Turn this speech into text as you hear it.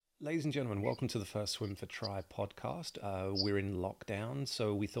Ladies and gentlemen, welcome to the First Swim for Try podcast. We're in lockdown,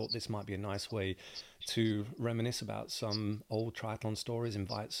 so we thought this might be a nice way to reminisce about some old triathlon stories,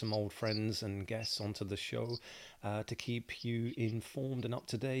 invite some old friends and guests onto the show to keep you informed and up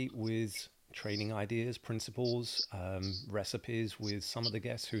to date with training ideas, principles, recipes with some of the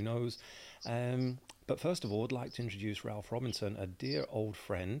guests, who knows. But first of all, I'd like to introduce Ralph Robinson, a dear old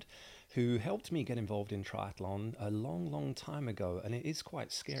friend who helped me get involved in triathlon a long, long time ago. And it is quite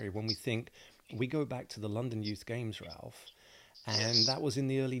scary when we think we go back to the London Youth Games, Ralph, and Yes, that was in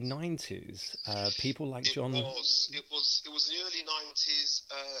the early 90s. People like it John. was. It was the early 90s.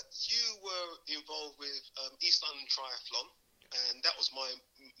 You were involved with East London Triathlon, and that was my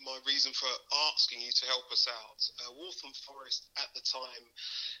reason for asking you to help us out. Waltham Forest at the time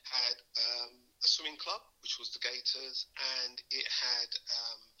had a swimming club, which was the Gators, and it had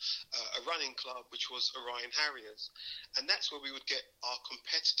a running club, which was Orion Harriers, and that's where we would get our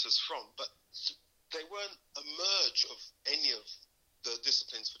competitors from. But they weren't a merge of any of the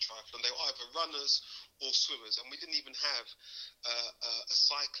disciplines for triathlon. They were either runners or swimmers, and we didn't even have a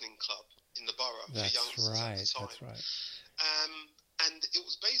cycling club in the borough for That's youngsters at the right, time. that's right. Um, and it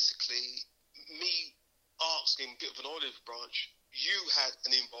was basically me asking a bit of an olive branch. You had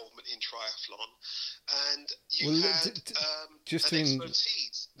an involvement in triathlon, and you Well, had just an to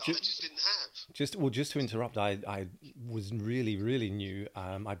expertise that I ju- just didn't have. just to interrupt, I was really, really new.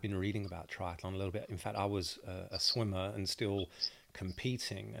 I'd been reading about triathlon a little bit. In fact, I was a swimmer and still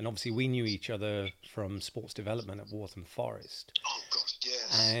competing. And obviously, we knew each other from sports development at Waltham Forest. Oh God,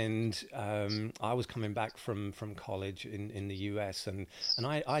 yes. And I was coming back from college in the US, and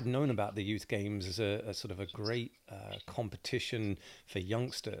I'd known about the youth games as a sort of a great competition for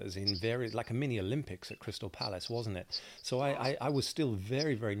youngsters in various, like a mini Olympics at Crystal Palace, wasn't it? So I was still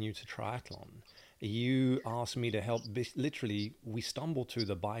very, very new to triathlon. You asked me to help. Literally, we stumbled through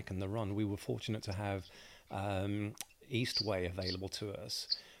the bike and the run. We were fortunate to have um, Eastway available to us.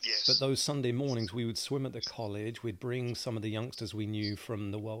 But Yes. those Sunday mornings, we would swim at the college. We'd bring some of the youngsters we knew from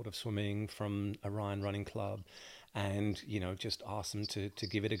the world of swimming, from Orion Running Club, and just ask them to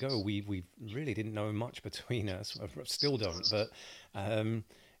give it a go. We really didn't know much between us, still don't, but um,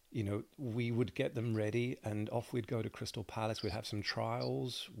 we would get them ready, and off we'd go to Crystal Palace. We'd have some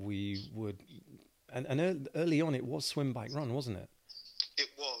trials. We would, and early on, it was swim, bike, run, wasn't it? It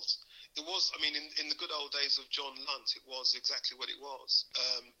was. It was. I mean, in the good old days of John Lunt, it was exactly what it was.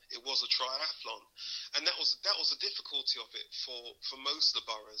 It was a triathlon, and that was the difficulty of it for most of the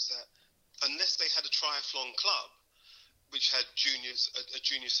boroughs. That unless they had a triathlon club, which had a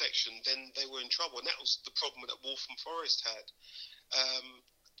junior section, then they were in trouble, and that was the problem that Waltham Forest had. Um,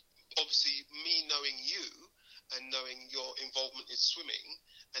 Obviously, me knowing you and knowing your involvement in swimming,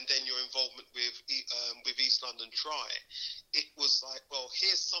 and then your involvement with East London Tri, it was like, well,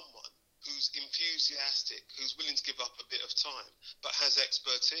 here's someone who's enthusiastic, who's willing to give up a bit of time, but has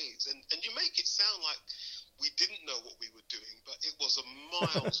expertise. And you make it sound like we didn't know what we were doing, but it was a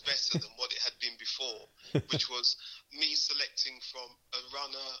miles better than what it had been before, which was me selecting from a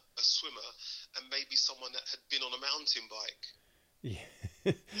runner, a swimmer, and maybe someone that had been on a mountain bike.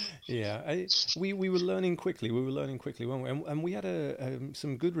 Yeah, yeah. We were learning quickly. We were learning quickly, weren't we? And we had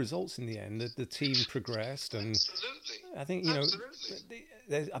some good results in the end. The team progressed, and Absolutely. I think Absolutely.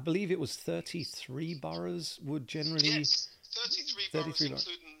 I believe it was 33 boroughs would generally Yes, 33 boroughs, 33 boroughs.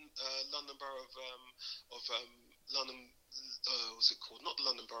 including London Borough of London. What's it called? Not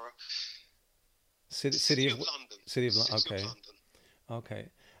London Borough. City, city City of of London. City of City of okay, London. okay.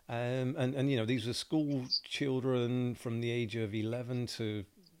 And these were school children from the age of 11 to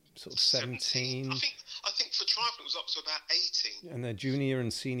sort of 17. 17. I think for triathlon it was up to about 18. And the junior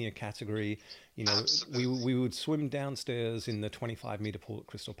and senior category, Absolutely. we would swim downstairs in the 25-meter pool at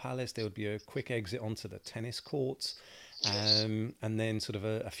Crystal Palace. There would be a quick exit onto the tennis courts, Yes. and then sort of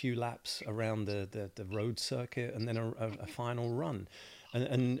a few laps around the road circuit, and then a final run.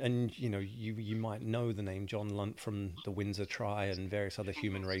 And you might know the name John Lunt from the Windsor Try and various other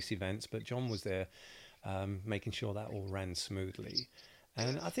human race events, but John was there making sure that all ran smoothly.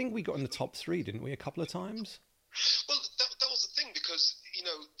 And Yeah. I think we got in the top three, didn't we, a couple of times? Well, that was the thing because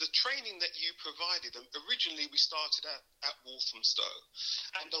the training that you provided. Originally, we started at Walthamstow,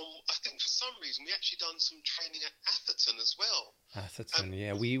 and I think for some reason we actually done some training at Atherton as well, Atherton,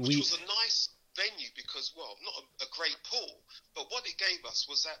 yeah. which was a nice venue because, well, not a great pool, but what it gave us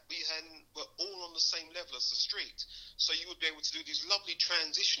was that were all on the same level as the street, so you would be able to do these lovely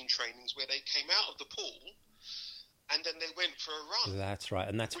transition trainings where they came out of the pool and then they went for a run, That's right,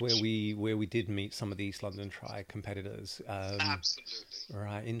 and that's which where we did meet some of the East London Tri competitors. absolutely.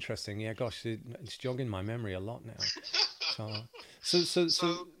 Right, interesting. Yeah, gosh, it's jogging my memory a lot now. So, so, so,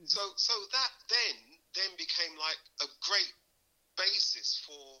 so, So So that then became like a great basis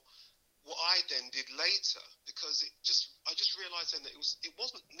for what I then did later, because I just realized then that it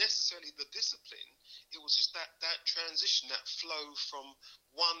wasn't necessarily the discipline, it was just that transition, that flow from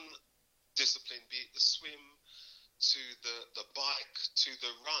one discipline, be it the swim to the bike to the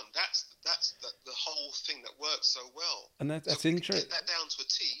run. That's the whole thing that works so well. And that's so interesting. Get that down to a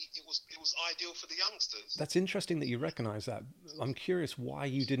T. It was ideal for the youngsters. That's interesting that you recognize that. I'm curious why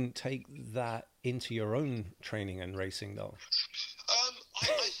you didn't take that into your own training and racing, though.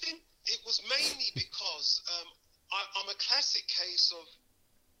 I think it was mainly because I'm a classic case of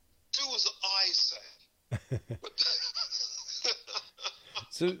do as I say.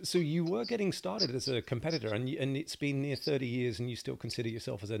 So you were getting started as a competitor, and it's been near 30 years, and you still consider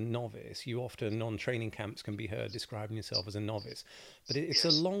yourself as a novice. You often on training camps can be heard describing yourself as a novice, but it's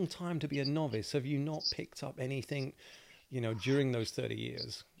a long time to be a novice. Have you not picked up anything, during those 30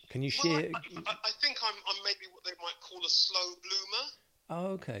 years? Can you share? Well, I think I'm maybe what they might call a slow bloomer.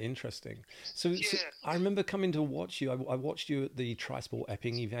 Oh, okay, interesting. So I remember coming to watch you. I watched you at the Trisport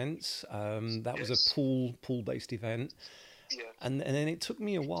Epping events. That was a pool-based event. Yeah. And then it took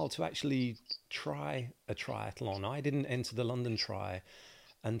me a while to actually try a triathlon. I didn't enter the London Tri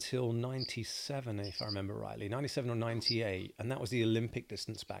until 97, if I remember rightly, 97 or 98. And that was the Olympic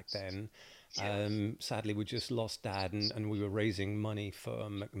distance back then. Yeah. Sadly, we just lost Dad, and we were raising money for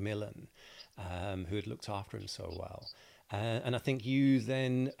Macmillan, who had looked after him so well. And I think you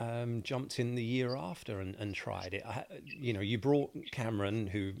then jumped in the year after and tried it. You brought Cameron,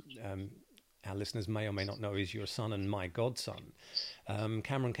 who our listeners may or may not know is your son and my godson.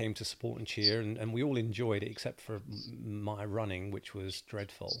 Cameron came to support and cheer, and we all enjoyed it except for my running, which was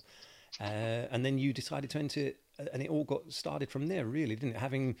dreadful. And then you decided to enter it, and it all got started from there, really, didn't it?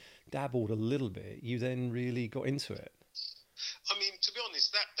 Having dabbled a little bit, you then really got into it. I mean, to be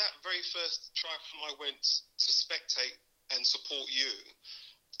honest, that very first triathlon I went to spectate and support you,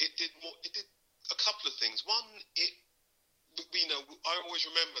 it did a couple of things. One, I always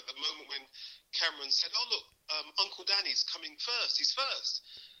remember the moment when Cameron said, "Oh look, Uncle Danny's coming first. He's first."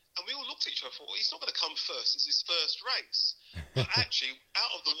 And we all looked at each other and thought, he's not going to come first. It's his first race. But actually,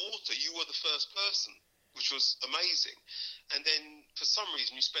 out of the water, you were the first person, which was amazing. And then, for some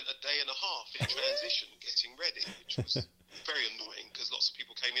reason, you spent a day and a half in transition getting ready, which was very annoying because lots of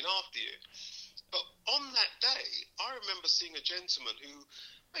people came in after you. But on that day, I remember seeing a gentleman who,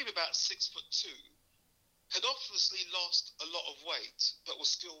 maybe about 6'2", had obviously lost a lot of weight, but was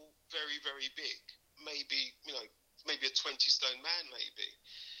still very, very big. Maybe a 20-stone man, maybe.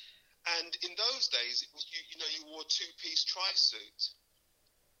 And in those days, it was you wore a two-piece tri-suit.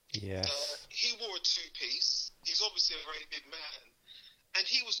 Yes. He wore a two-piece. He's obviously a very big man, and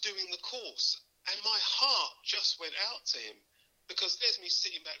he was doing the course. And my heart just went out to him, because there's me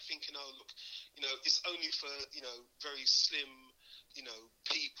sitting back thinking, oh look, it's only for very slim,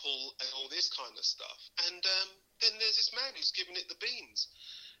 people and all this kind of stuff. And then there's this man who's giving it the beans.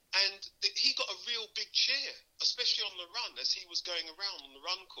 And he got a real big cheer, especially on the run, as he was going around on the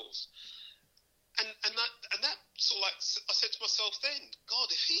run course. And that sort of like, I said to myself then,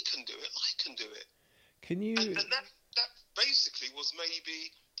 God, if he can do it, I can do it. Can you? And that basically was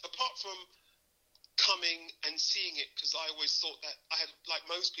maybe, apart from coming and seeing it, because I always thought that I had, like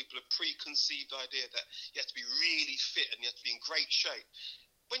most people, a preconceived idea that you had to be really fit and you had to be in great shape.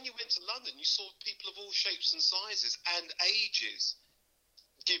 When you went to London, you saw people of all shapes and sizes and ages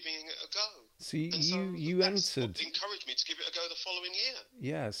giving it a go. So you entered. What encouraged me to give it a go the following year.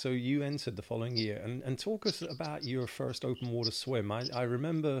 Yeah, so you entered the following year, and talk us about your first open water swim. I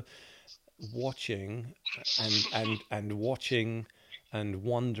remember watching and watching and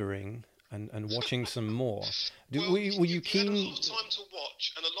wondering and watching some more. Were you keen? You had a lot of time to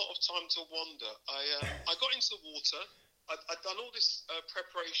watch and a lot of time to wander. I got into the water. I'd done all this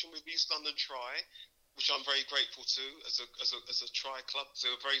preparation with East London Tri, which I'm very grateful to as a tri club.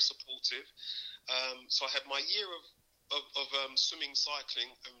 They were very supportive. So I had my year of swimming,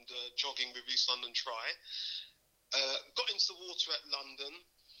 cycling, and jogging with East London Tri. Got into the water at London,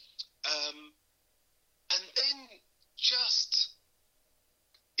 and then just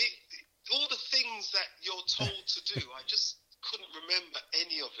all the things that you're told to do, I just couldn't remember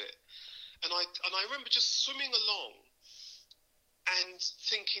any of it. And I remember just swimming along and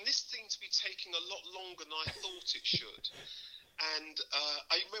thinking, this seems to be taking a lot longer than I thought it should. And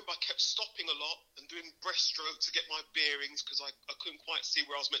I remember I kept stopping a lot and doing breaststroke to get my bearings, because I couldn't quite see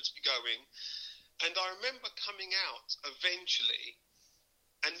where I was meant to be going. And I remember coming out eventually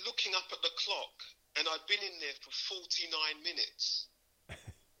and looking up at the clock, and I'd been in there for 49 minutes.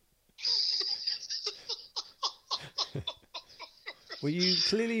 Well, you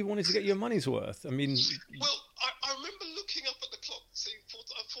clearly wanted to get your money's worth. I mean, Well, I remember looking up at the clock,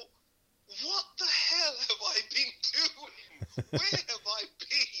 I thought, what the hell have I been doing? Where have I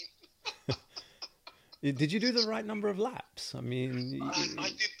been? did you do the right number of laps? I mean, I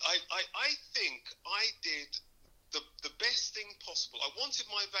did. I think I did the best thing possible. I wanted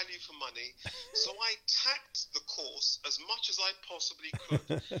my value for money, so I tacked the course as much as I possibly could.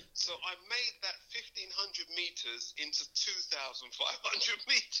 So I made that 1,500 meters into 2,500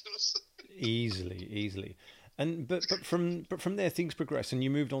 meters. easily. And but from there things progressed, and you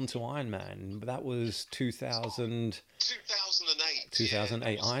moved on to Ironman. That was 2000. 2008.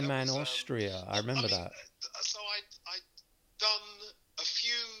 2008, Yeah, Ironman Austria. I remember that. So I'd done a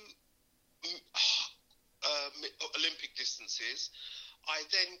few Olympic distances. I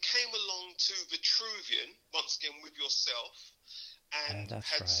then came along to Vitruvian, once again with yourself, and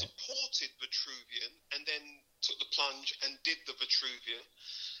had supported Vitruvian, and then took the plunge and did the Vitruvian.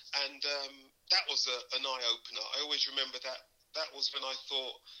 And that was an eye-opener. I always remember that. That was when I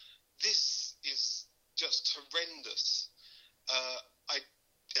thought, this is just horrendous. I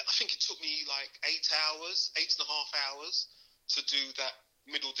think it took me like 8.5 hours to do that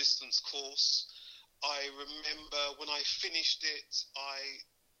middle distance course. I remember when I finished it, I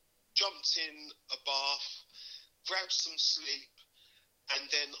jumped in a bath, grabbed some sleep, and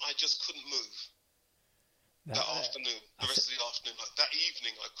then I just couldn't move. That afternoon, the rest of the afternoon, like that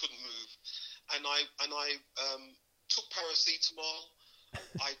evening, I couldn't move, and I took paracetamol.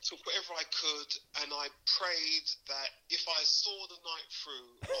 I took whatever I could, and I prayed that if I saw the night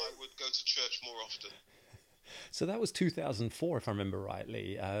through, I would go to church more often. So that was 2004, if I remember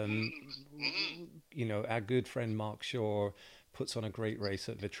rightly. You know, our good friend Mark Shaw puts on a great race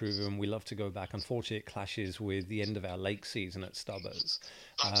at Vitruvian. We love to go back. Unfortunately, it clashes with the end of our lake season at Stubbers.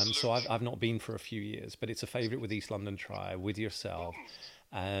 So I've not been for a few years, but it's a favourite with East London Tri, with yourself.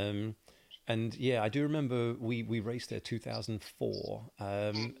 And yeah, I do remember we raced there 2004.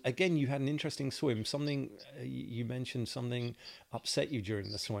 Again, you had an interesting swim. Something you mentioned something upset you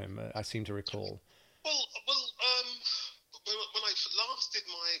during the swim. I seem to recall. Well, when I last did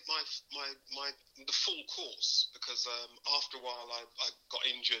the full course, because after a while I got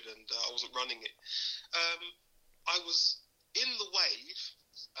injured and I wasn't running it. I was in the wave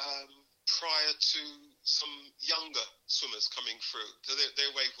prior to some younger swimmers coming through.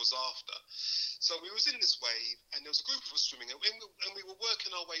 Their wave was after. So we was in this wave, and there was a group of us swimming, and we were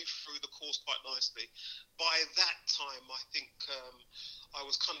working our way through the course quite nicely. By that time, I think I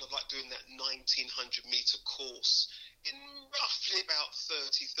was kind of like doing that 1,900 meter course in roughly about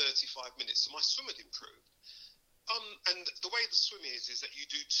 30-35 minutes. So my swim had improved. And the way the swim is that you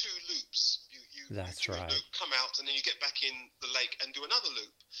do two loops. That's you do right. a loop, come out, and then you get back in the lake and do another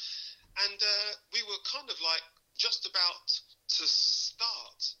loop. And we were kind of like just about to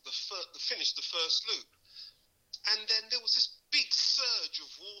finish the first loop. And then there was this big surge of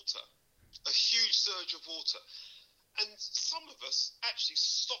water, a huge surge of water. And some of us actually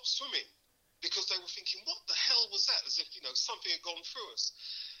stopped swimming because they were thinking, what the hell was that? As if, something had gone through us.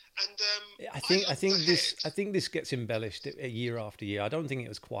 And I think this gets embellished year after year. I don't think it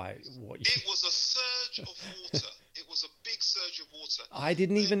was quite what you... It was a surge of water. It was a big surge of water. I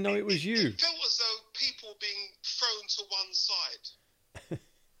didn't even know it was you. It felt as though people were being thrown to one side.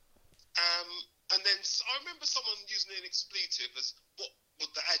 And then I remember someone using an expletive as what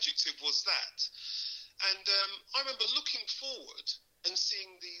the adjective was that. And I remember looking forward and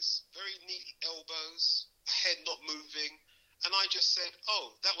seeing these very neat elbows, head not moving, and I just said,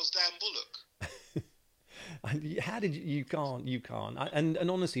 "Oh, that was Dan Bullock." How did you can't. And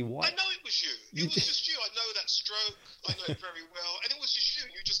honestly, why? I know it was you. It was just you. I know that stroke. I know it very well. And it was just you.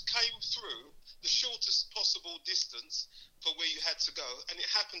 You just came through the shortest possible distance for where you had to go, and it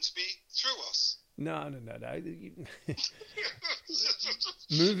happened to be through us. No.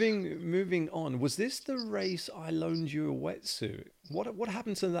 Moving on. Was this the race I loaned you a wetsuit? What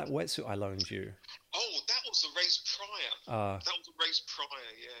happened to that wetsuit I loaned you? Oh, that was the race prior. That was the race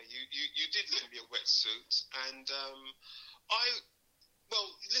prior. Yeah, you did lend me a wetsuit, and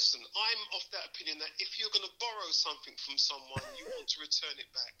listen, I'm of that opinion that if you're going to borrow something from someone, you want to return it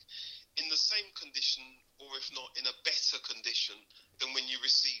back in the same condition, or if not in a better condition than when you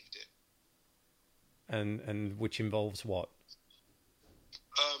received it. And which involves what?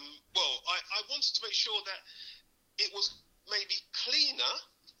 I wanted to make sure that it was maybe cleaner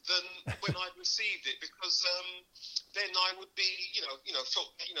than when I received it, because then I would be,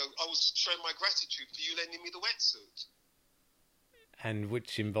 I was showing my gratitude for you lending me the wetsuit. And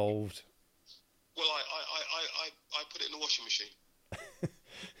which involved? Well, I put it in the washing machine.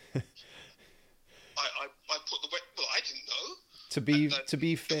 I put the wet. Well, I didn't know. To be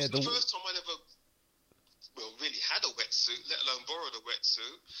It fair, was the first time I'd ever, well, really had a wetsuit, let alone borrowed a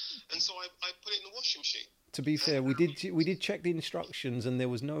wetsuit, and so I put it in the washing machine. to be fair, we did check the instructions, and there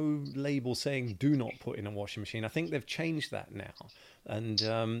was no label saying "do not put in a washing machine." I think they've changed that now, and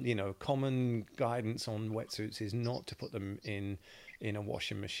you know, common guidance on wetsuits is not to put them in a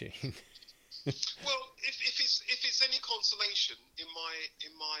washing machine. Well, if it's any consolation on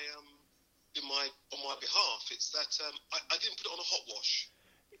my behalf, it's that I didn't put it on a hot wash.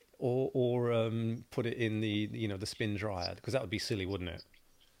 Or put it in the the spin dryer, because that would be silly, wouldn't it?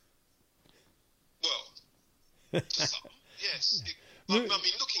 Well, to some, yes. I mean,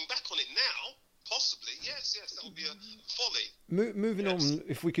 looking back on it now, possibly, yes, that would be a folly. Moving on,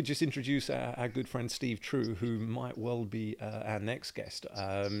 if we could just introduce our good friend Steve True, who might well be our next guest.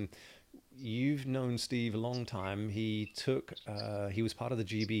 You've known Steve a long time. He was part of the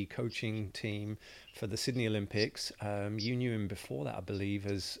GB coaching team for the Sydney Olympics. You knew him before that, I believe,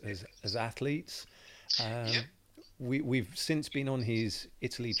 as athletes. Yep. We've since been on his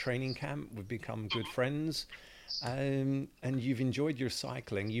Italy training camp. We've become good friends. And you've enjoyed your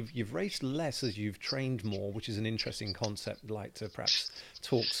cycling. You've raced less as you've trained more, which is an interesting concept I'd like to perhaps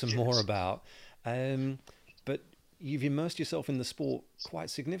talk some more about. But you've immersed yourself in the sport quite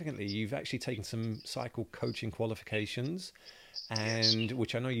significantly. You've actually taken some cycle coaching qualifications, and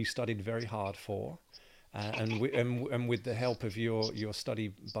which I know you studied very hard for. And with the help of your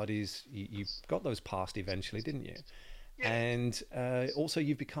study buddies, you got those passed eventually, didn't you? Yeah. And also,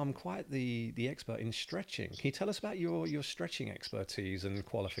 you've become quite the expert in stretching. Can you tell us about your stretching expertise and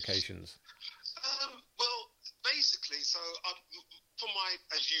qualifications? Well, basically, so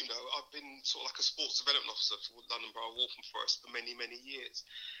as you know, I've been sort of like a sports development officer for London Borough Waltham Forest for many, many years.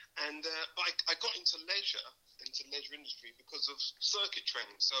 And I got into leisure industry because of circuit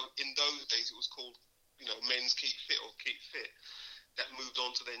training. So in those days, it was called, men's keep fit or keep fit. That moved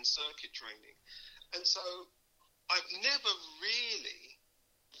on to then circuit training. And so I've never really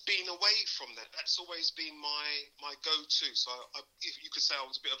been away from that. That's always been my go-to. So you could say I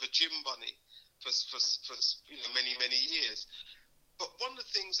was a bit of a gym bunny for many, many years. But one of the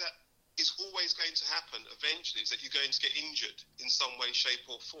things that is always going to happen eventually is that you're going to get injured in some way, shape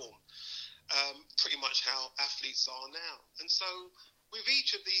or form. Pretty much how athletes are now. And so with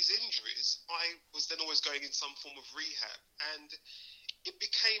each of these injuries, I was then always going in some form of rehab. And it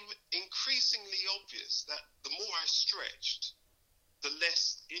became increasingly obvious that the more I stretched, the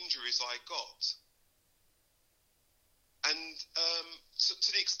less injuries I got. And to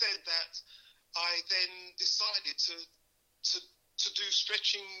the extent that I then decided to do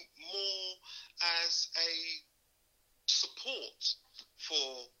stretching more as a support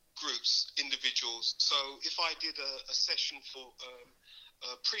for groups, individuals. So if I did a session for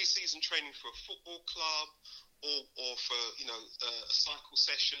pre-season training for a football club or for a cycle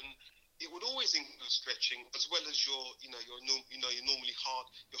session, it would always include stretching as well as your normally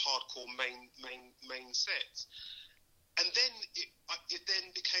hardcore main sets. And then it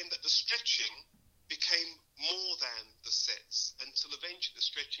then became that the stretching became more than the sets, until eventually the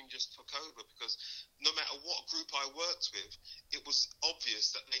stretching just took over, because no matter what group I worked with, it was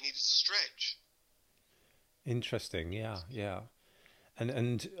obvious that they needed to stretch. Interesting, yeah.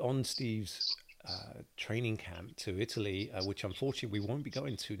 And on Steve's training camp to Italy, which unfortunately we won't be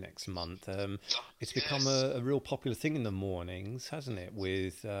going to next month, it's become a real popular thing in the mornings, hasn't it,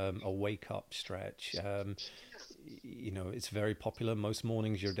 with a wake-up stretch. It's very popular. Most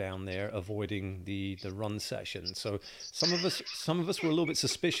mornings you're down there avoiding the run session. So some of us were a little bit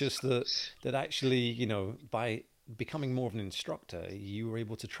suspicious that actually, by becoming more of an instructor, you were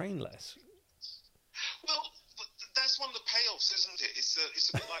able to train less. Well, that's one of the payoffs, isn't it? It's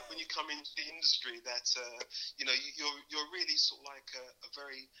a bit like when you come into the industry that you're really sort of like a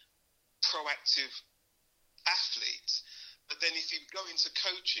very proactive athlete. But then if you go into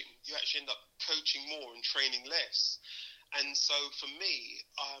coaching, you actually end up coaching more and training less. And so for me,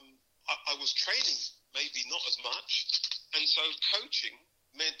 I was training maybe not as much. And so coaching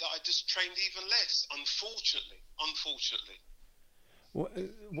meant that I just trained even less, unfortunately. Well,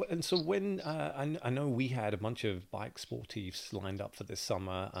 and so when I know we had a bunch of bike sportives lined up for this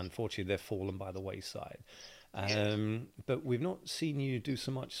summer, unfortunately they've fallen by the wayside. But we've not seen you do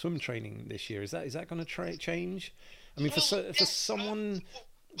so much swim training this year. Is that going to change? I mean, for someone.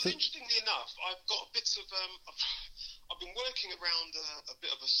 Interestingly enough, I've got a bit of. I've been working around a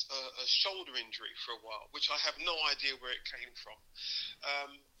bit of a shoulder injury for a while, which I have no idea where it came from.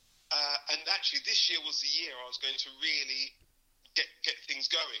 And actually, this year was the year I was going to really get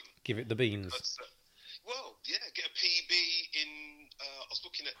things going. Give it the beans. Get a PB in. I was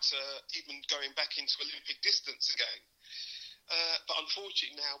looking at even going back into Olympic distance again. But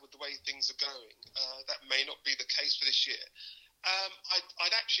unfortunately now, with the way things are going, that may not be the case for this year.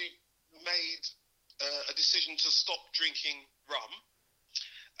 I'd actually made a decision to stop drinking rum,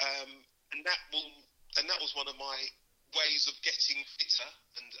 and that was one of my ways of getting fitter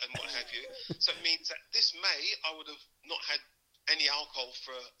and what have you. So it means that this May I would have not had any alcohol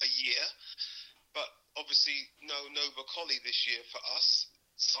for a year, but obviously no Nova Collie this year for us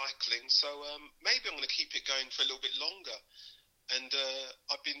cycling. So maybe I'm going to keep it going for a little bit longer. And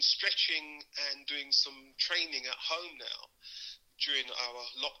I've been stretching and doing some training at home now during our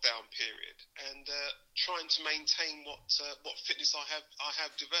lockdown period, and trying to maintain what fitness I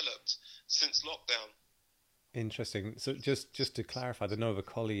have developed since lockdown. Interesting. So just to clarify, the Nova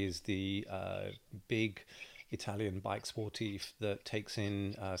Collie is the big Italian bike sportif that takes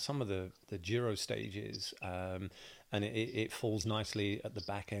in some of the Giro stages, and it falls nicely at the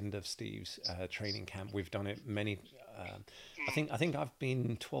back end of Steve's training camp. We've done it many. I think I've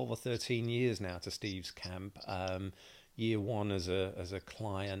been 12 or 13 years now to Steve's camp. Year one as a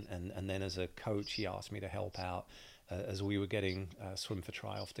client, and then as a coach, he asked me to help out as we were getting Swim for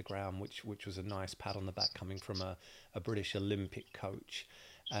Try off the ground, which was a nice pat on the back coming from a British Olympic coach.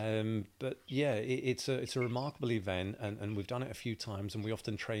 But yeah, it's a remarkable event, and we've done it a few times, and we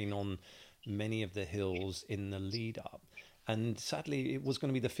often train on many of the hills in the lead up. And sadly, it was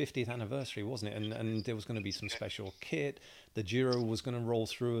going to be the 50th anniversary, wasn't it? And there was going to be some special kit. The Giro was going to roll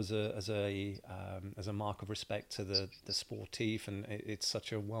through as a mark of respect to the sportif, and it's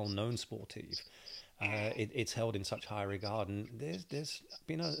such a well-known sportif. It's held in such high regard, and there's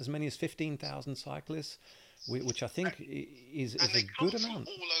been as many as 15,000 cyclists, which I think is a good amount.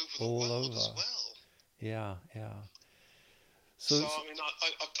 All over the world as well. Yeah. So I mean,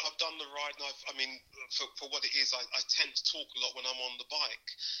 I've done the ride, and for what it is, I tend to talk a lot when I'm on the bike,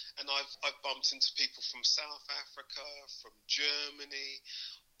 and I've bumped into people from South Africa, from Germany,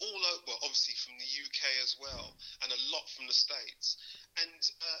 all over, well, obviously from the UK as well, and a lot from the States, and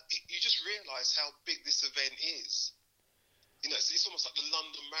you just realise how big this event is. You know, it's almost like the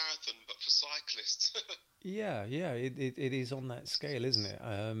London Marathon, but for cyclists. Yeah, it is on that scale, isn't it?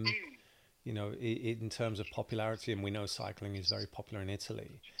 You know, in terms of popularity, and we know cycling is very popular in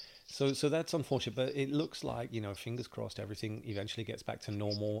Italy. So that's unfortunate, but it looks like, you know, fingers crossed, everything eventually gets back to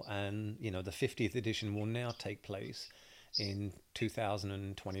normal, and, you know, the 50th edition will now take place in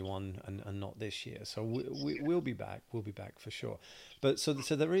 2021 and not this year. So we'll be back. We'll be back for sure. But so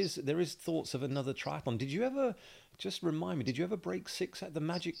there is thoughts of another triathlon. Did you ever, just remind me, did you ever break 6 at the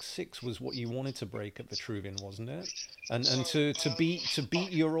Magic 6 was what you wanted to break at Vitruvian, wasn't it? And to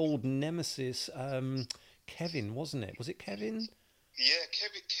beat your old nemesis, Kevin, wasn't it? Was it Kevin? Yeah,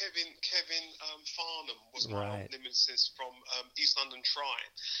 Kevin Farnham was my old nemesis from East London Tri,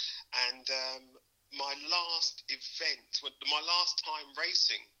 and my last event, my last time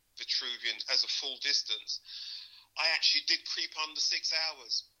racing Vitruvian as a full distance, I actually did creep under 6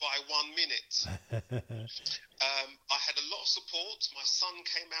 hours by 1 minute. I had a lot of support. My son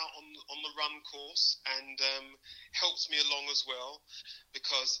came out on the run course and helped me along as well,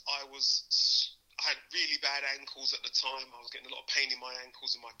 because I had really bad ankles at the time. I was getting a lot of pain in my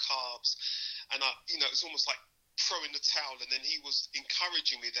ankles and my calves, and it's almost like throwing the towel. And then he was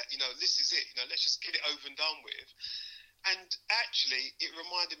encouraging me that, this is it, let's just get it over and done with. And actually, it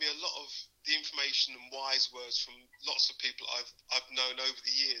reminded me a lot of the information and wise words from lots of people I've known over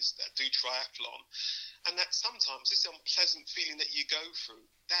the years that do triathlon, and that sometimes this unpleasant feeling that you go through,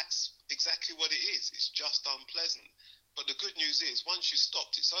 that's exactly what it is. It's just unpleasant. But the good news is, once you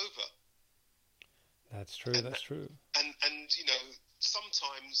stopped, it's over. That's true. That's true. And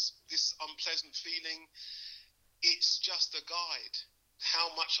sometimes this unpleasant feeling, it's just a guide.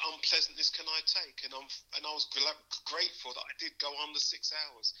 How much unpleasantness can I take? And I was grateful that I did go under 6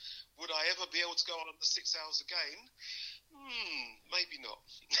 hours. Would I ever be able to go under 6 hours again? Maybe not.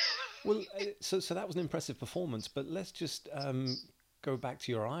 Well, so that was an impressive performance. But let's just go back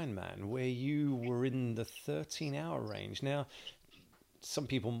to your Ironman, where you were in the 13-hour range. Now, some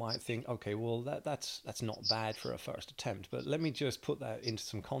people might think, okay, well, that's not bad for a first attempt. But let me just put that into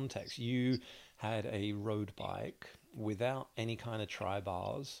some context. You had a road bike without any kind of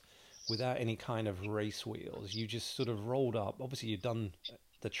tri-bars, without any kind of race wheels. You just sort of rolled up. Obviously, you'd done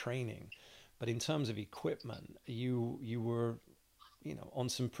the training, but in terms of equipment, you were, on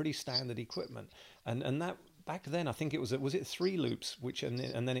some pretty standard equipment. And that back then, I think was it 3 loops,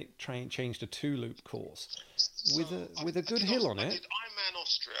 and then it changed to 2-loop course with a good hill on it. I did Ironman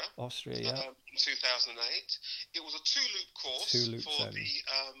Austria, yeah. In 2008, it was a 2-loop course for the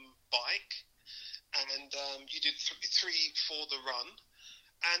bike. And you did 3 for the run,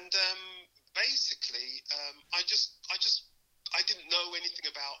 and basically, I just I didn't know anything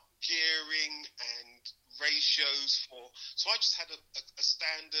about gearing and ratios so I just had a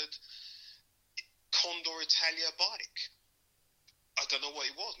standard Condor Italia bike. I don't know what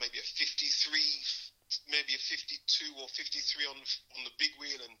it was, maybe a 53, maybe a 52 or 53 on the big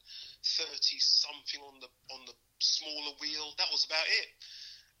wheel and 30 something on the smaller wheel. That was about it.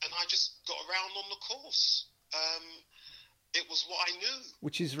 And I just got around on the course. It was what I knew.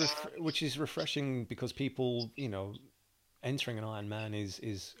 Which is refreshing, because people, entering an Ironman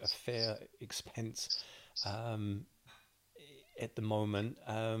is a fair expense at the moment,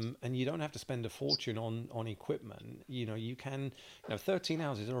 and you don't have to spend a fortune on equipment. You can, 13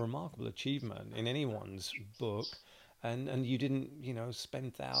 hours is a remarkable achievement in anyone's book, and you didn't,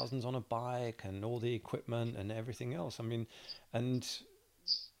 spend thousands on a bike and all the equipment and everything else. I mean, and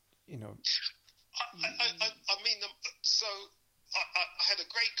so I had a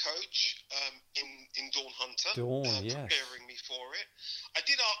great coach in Dawn Hunter, yes, preparing me for it. I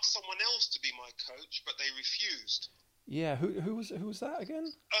did ask someone else to be my coach, but they refused. Yeah, who was that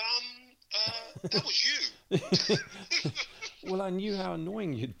again? That was you. Well, I knew how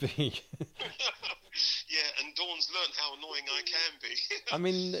annoying you'd be. Yeah, and Dawn's learned how annoying I can be. I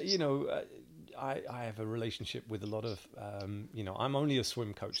mean, I have a relationship with a lot of, I'm only a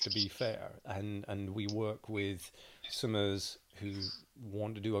swim coach, to be fair, and we work with swimmers who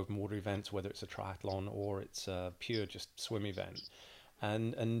want to do open water events, whether it's a triathlon or it's a pure just swim event,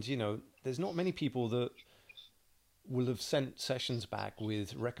 and there's not many people that will have sent sessions back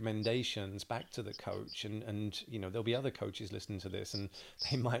with recommendations back to the coach, and there'll be other coaches listening to this and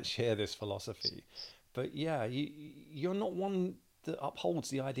they might share this philosophy, but yeah, you're not one that upholds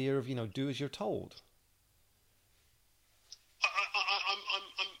the idea of do as you're told.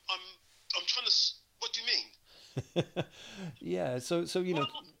 I'm trying to. What do you mean? Yeah, so Well,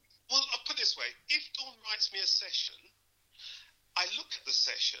 I'll put it this way: if Dawn writes me a session, I look at the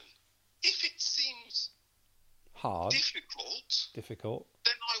session. If it seems hard, difficult,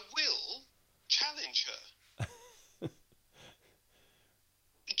 then I will challenge her.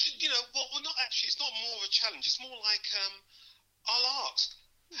 Well, not actually. It's not more of a challenge. It's more like I'll ask,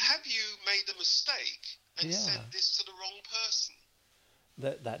 have you made a mistake and sent this to the wrong person?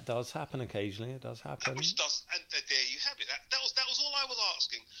 That does happen occasionally. It does happen. Which does, and there you have it. That was all I was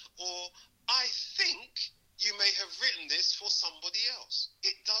asking. Or I think you may have written this for somebody else.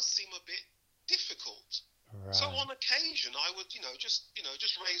 It does seem a bit difficult. Right. So on occasion, I would just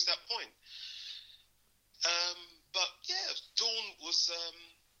raise that point. But yeah, Dawn was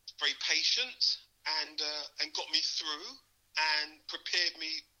very patient and got me through and prepared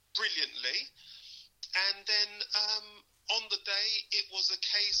me brilliantly. And then on the day, it was a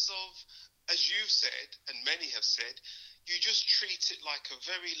case of, as you've said, and many have said, you just treat it like a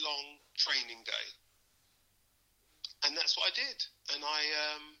very long training day. And that's what I did. And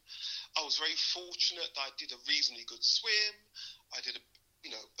I was very fortunate that I did a reasonably good swim. I did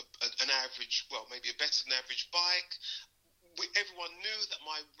an average, well, maybe a better than average bike. Everyone knew that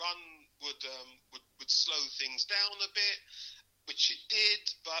my run would slow things down a bit, which it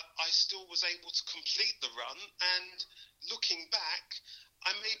did, but I still was able to complete the run. And looking back,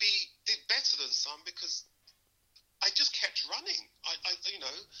 I maybe did better than some because I just kept running. I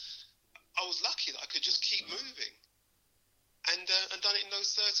was lucky that I could just keep moving, and done it in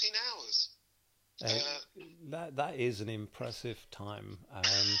those 13 hours. That is an impressive time.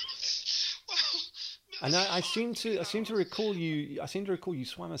 And I seem to recall you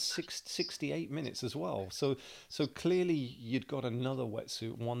swam a 68 minutes as well. So clearly you'd got another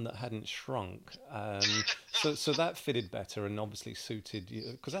wetsuit, one that hadn't shrunk. So that fitted better and obviously suited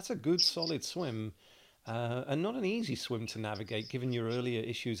you, because that's a good solid swim, and not an easy swim to navigate given your earlier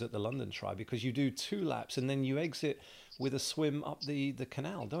issues at the London Tri, because you do 2 laps and then you exit with a swim up the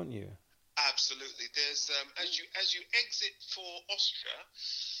canal, don't you? Absolutely. There's as you exit for Austria,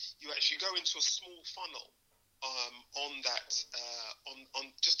 you actually go into a small funnel on that on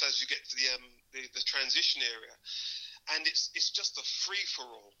just as you get to the transition area, and it's just a free for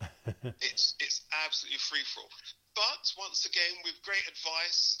all. It's absolutely free for all. But once again, with great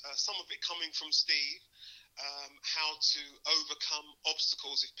advice, some of it coming from Steve, how to overcome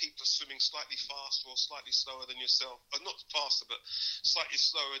obstacles if people are swimming slightly faster or slightly slower than yourself, or not faster but slightly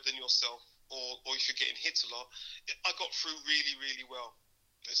slower than yourself, or if you're getting hit a lot. I got through really, really well.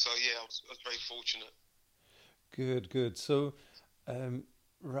 So yeah, I was very fortunate. Good. So,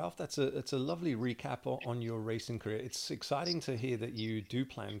 Ralph, that's a lovely recap on your racing career. It's exciting to hear that you do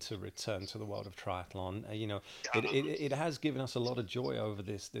plan to return to the world of triathlon. It has given us a lot of joy over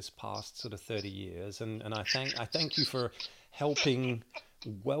this past sort of 30 years, and I thank you for helping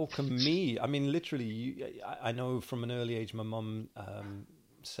welcome me. I mean, literally, I know from an early age, my mum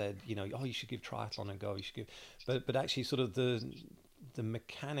said, oh, you should give triathlon a go. You should give, but actually, sort of the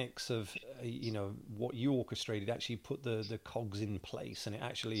mechanics of what you orchestrated actually put the cogs in place, and it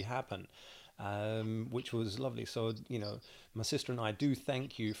actually happened, which was lovely. So my sister and I do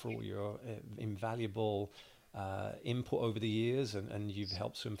thank you for all your invaluable input over the years, and you've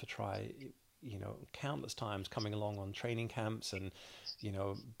helped Swim for Try countless times, coming along on training camps, and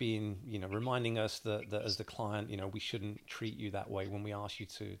being reminding us that as the client, we shouldn't treat you that way when we ask you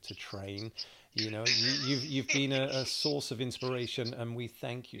to train. You've been a source of inspiration, and we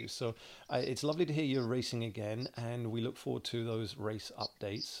thank you. So it's lovely to hear you're racing again, and we look forward to those race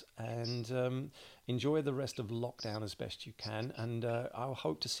updates, and enjoy the rest of lockdown as best you can, and I'll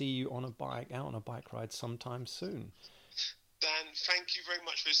hope to see you on a bike ride sometime soon. Dan, thank you very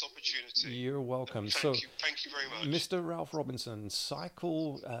much for this opportunity. You're welcome. Thank you very much. Mr. Ralph Robinson,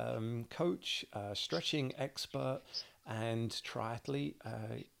 cycle coach, stretching expert, and triathlete.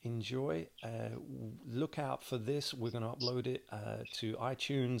 Enjoy. Look out for this. We're going to upload it to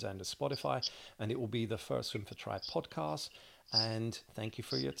iTunes and to Spotify, and it will be the first Swim for Try podcast. And thank you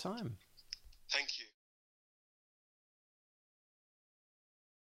for your time. Thank you.